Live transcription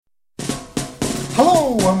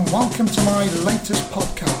Hello and welcome to my latest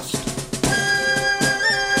podcast.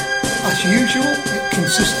 As usual, it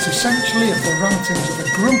consists essentially of the rantings of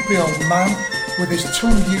a grumpy old man with his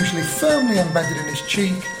tongue usually firmly embedded in his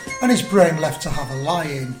cheek and his brain left to have a lie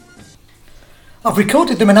in. I've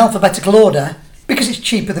recorded them in alphabetical order because it's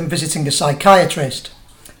cheaper than visiting a psychiatrist.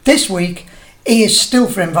 This week, E is still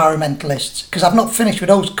for environmentalists because I've not finished with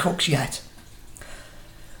those cooks yet.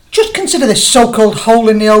 Just consider this so-called hole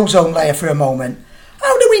in the ozone layer for a moment.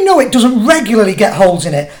 How do we know it doesn't regularly get holes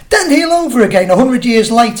in it, then heal over again 100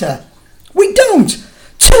 years later? We don't!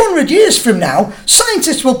 200 years from now,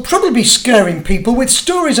 scientists will probably be scaring people with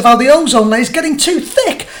stories of how the ozone layer is getting too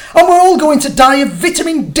thick and we're all going to die of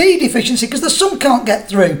vitamin D deficiency because the sun can't get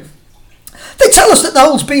through. They tell us that the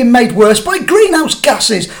hole's being made worse by greenhouse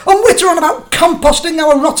gases and witter on about composting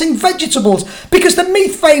our rotting vegetables because the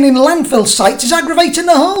methane in landfill sites is aggravating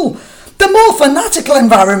the hole. The more fanatical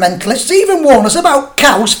environmentalists even warn us about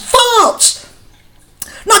cows' farts.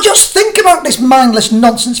 Now just think about this mindless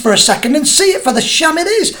nonsense for a second and see it for the sham it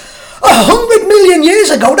is. 100 million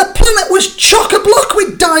years ago, the planet was chock-a-block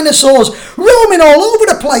with dinosaurs roaming all over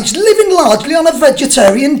the place, living largely on a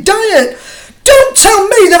vegetarian diet. Don't tell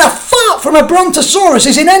me that a fart from a brontosaurus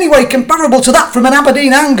is in any way comparable to that from an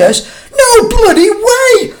Aberdeen Angus. No bloody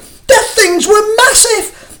way! Their things were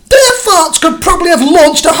massive. Their farts could probably have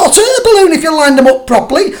launched a hot air balloon if you lined them up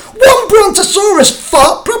properly. One brontosaurus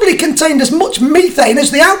fart probably contained as much methane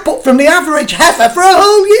as the output from the average heifer for a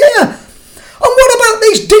whole year. And what about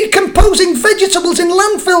these decomposing vegetables in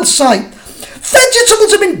landfill site?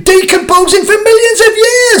 Vegetables have been decomposing for millions of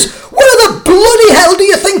years. Where the bloody hell do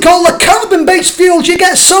you think all the carbon-based fuels you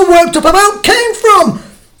get so worked up about came from?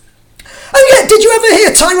 And yet, did you ever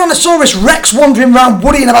hear Tyrannosaurus Rex wandering around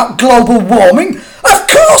worrying about global warming? Of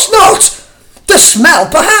course not! The smell,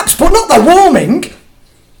 perhaps, but not the warming.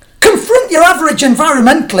 Confront your average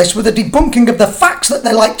environmentalist with a debunking of the facts that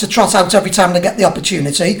they like to trot out every time they get the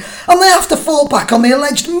opportunity, and they have to fall back on the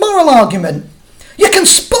alleged moral argument. You can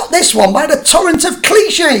spot this one by the torrent of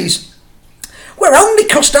clichés. We're only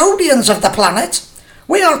custodians of the planet.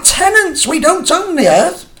 We are tenants, we don't own the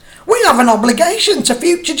earth. We have an obligation to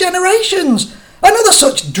future generations. Another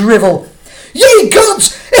such drivel. Ye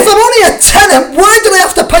gods, if I'm only a tenant, why do I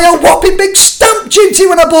have to pay a whopping big stamp duty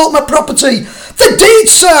when I bought my property? The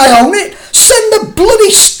deeds say I own it. Send the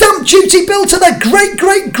bloody stamp duty bill to the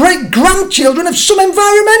great-great-great-grandchildren of some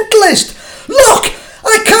environmentalist. Look,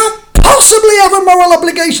 I can't possibly have a moral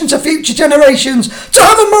obligation to future generations. To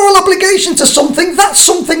have a moral obligation to something, that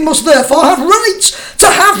something must therefore have rights. To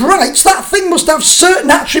have rights, that thing must have certain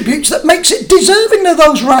attributes that makes it deserving of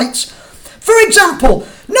those rights. For example,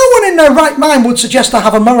 no one in their right mind would suggest I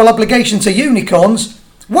have a moral obligation to unicorns.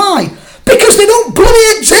 Why? Because they don't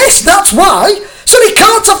bloody exist, that's why. So they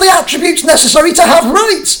can't have the attributes necessary to have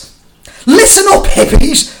rights. Listen up,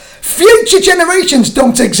 hippies. Future generations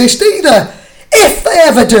don't exist either. If they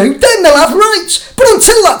ever do, then they'll have rights. But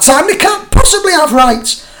until that time, they can't possibly have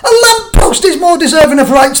rights. A lamppost is more deserving of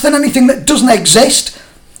rights than anything that doesn't exist.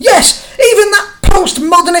 Yes, even that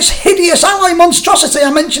postmodernist, hideous ally monstrosity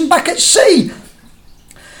I mentioned back at sea.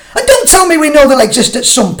 And don't tell me we know they'll exist at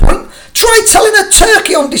some point. Try telling a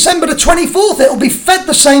turkey on December the 24th it'll be fed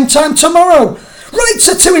the same time tomorrow. Rights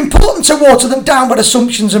are too important to water them down with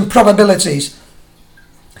assumptions and probabilities.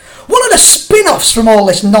 One of the spin-offs from all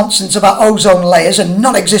this nonsense about ozone layers and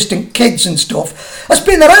non-existent kids and stuff has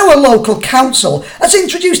been that our local council has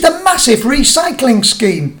introduced a massive recycling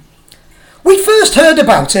scheme. We first heard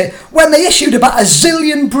about it when they issued about 1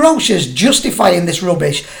 zillion brochures justifying this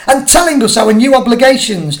rubbish and telling us our new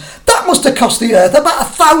obligations. That must have cost the earth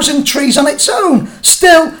about 1,000 trees on its own.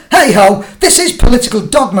 Still, hey-ho, this is political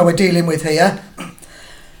dogma we're dealing with here.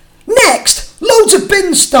 Next, loads of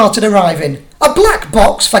bins started arriving. A black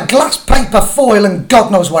box for glass, paper, foil and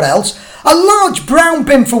God knows what else. A large brown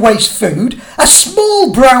bin for waste food. A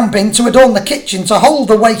small brown bin to adorn the kitchen to hold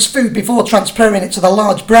the waste food before transferring it to the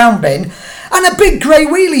large brown bin. And a big grey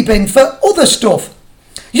wheelie bin for other stuff.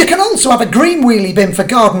 You can also have a green wheelie bin for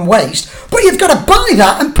garden waste, but you've got to buy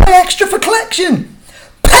that and pay extra for collection.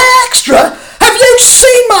 Pay extra? Have you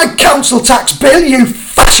seen my council tax bill, you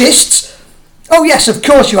fascists? Oh yes, of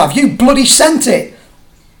course you have. You bloody sent it.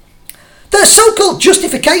 Their so-called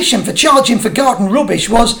justification for charging for garden rubbish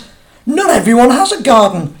was, not everyone has a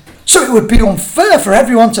garden, so it would be unfair for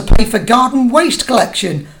everyone to pay for garden waste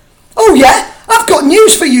collection. Oh yeah, I've got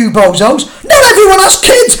news for you bozos. Not everyone has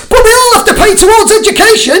kids, but we all have to pay towards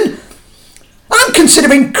education. I'm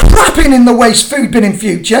considering crapping in the waste food bin in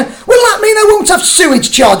future. Will that mean I won't have sewage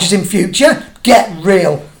charges in future? Get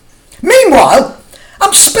real. Meanwhile,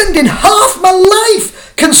 I'm spending half my life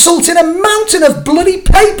consulting a mountain of bloody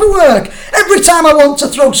paperwork every time I want to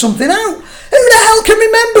throw something out. Who the hell can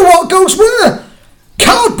remember what goes where?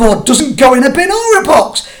 Cardboard doesn't go in a bin or a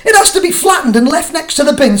box. It has to be flattened and left next to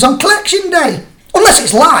the bins on collection day. Unless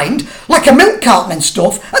it's lined, like a milk carton and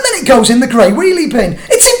stuff, and then it goes in the grey wheelie bin.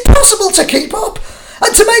 It's impossible to keep up.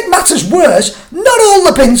 And to make matters worse, not all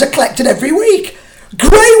the bins are collected every week.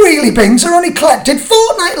 Grey wheelie bins are only collected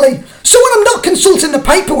fortnightly. So when I'm not consulting the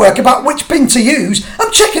paperwork about which bin to use,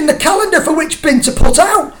 I'm checking the calendar for which bin to put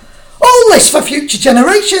out. All this for future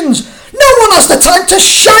generations. No one has the time to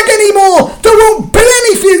shag anymore. There won't be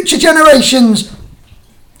any future generations.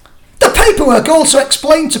 The paperwork also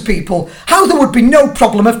explained to people how there would be no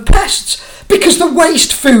problem of pests because the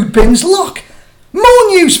waste food bins lock. More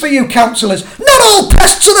news for you councillors. Not all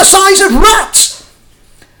pests are the size of rats.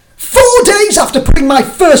 4 days after putting my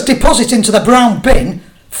first deposit into the brown bin,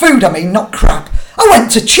 food I mean, not crap, I went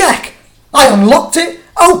to check. I unlocked it,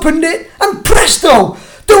 opened it, and presto,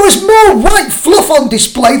 there was more white fluff on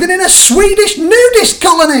display than in a Swedish nudist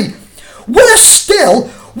colony. Worse still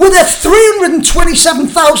were there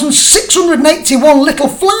 327,681 little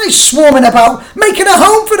flies swarming about, making a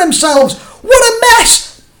home for themselves. What a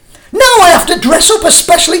mess! Now I have to dress up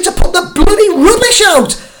especially to put the bloody rubbish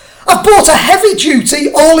out. I've bought a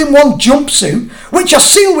heavy-duty all-in-one jumpsuit, which I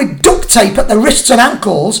seal with duct tape at the wrists and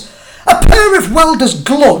ankles, a pair of welder's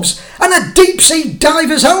gloves, and a deep-sea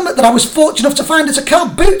diver's helmet that I was fortunate enough to find at a car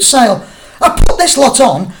boot sale. I put this lot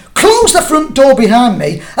on, close the front door behind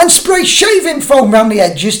me, and spray shaving foam round the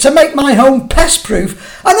edges to make my home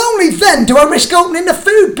pest-proof, and only then do I risk opening the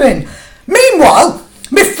food bin. Meanwhile,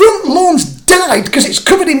 my front lawn's died because it's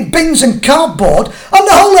covered in bins and cardboard, and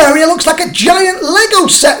the whole area looks like a giant Lego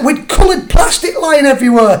set with coloured plastic lying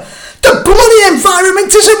everywhere. The bloody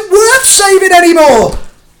environment isn't worth saving anymore.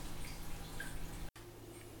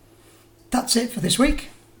 That's it for this week.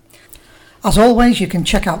 As always, you can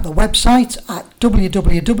check out the website at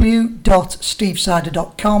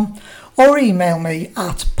www.stevesyder.com or email me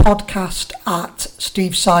at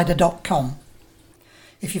podcast@stevesyder.com.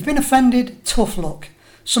 If you've been offended, tough luck.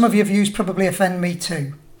 Some of your views probably offend me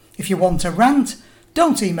too. If you want a rant,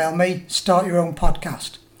 don't email me, start your own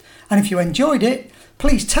podcast. And if you enjoyed it,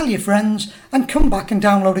 please tell your friends and come back and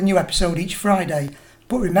download a new episode each Friday.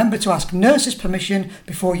 But remember to ask nurses permission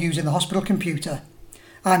before using the hospital computer.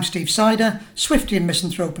 I'm Steve Syder, Swifty and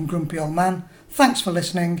Misanthrope and Grumpy Old Man. Thanks for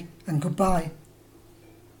listening and goodbye.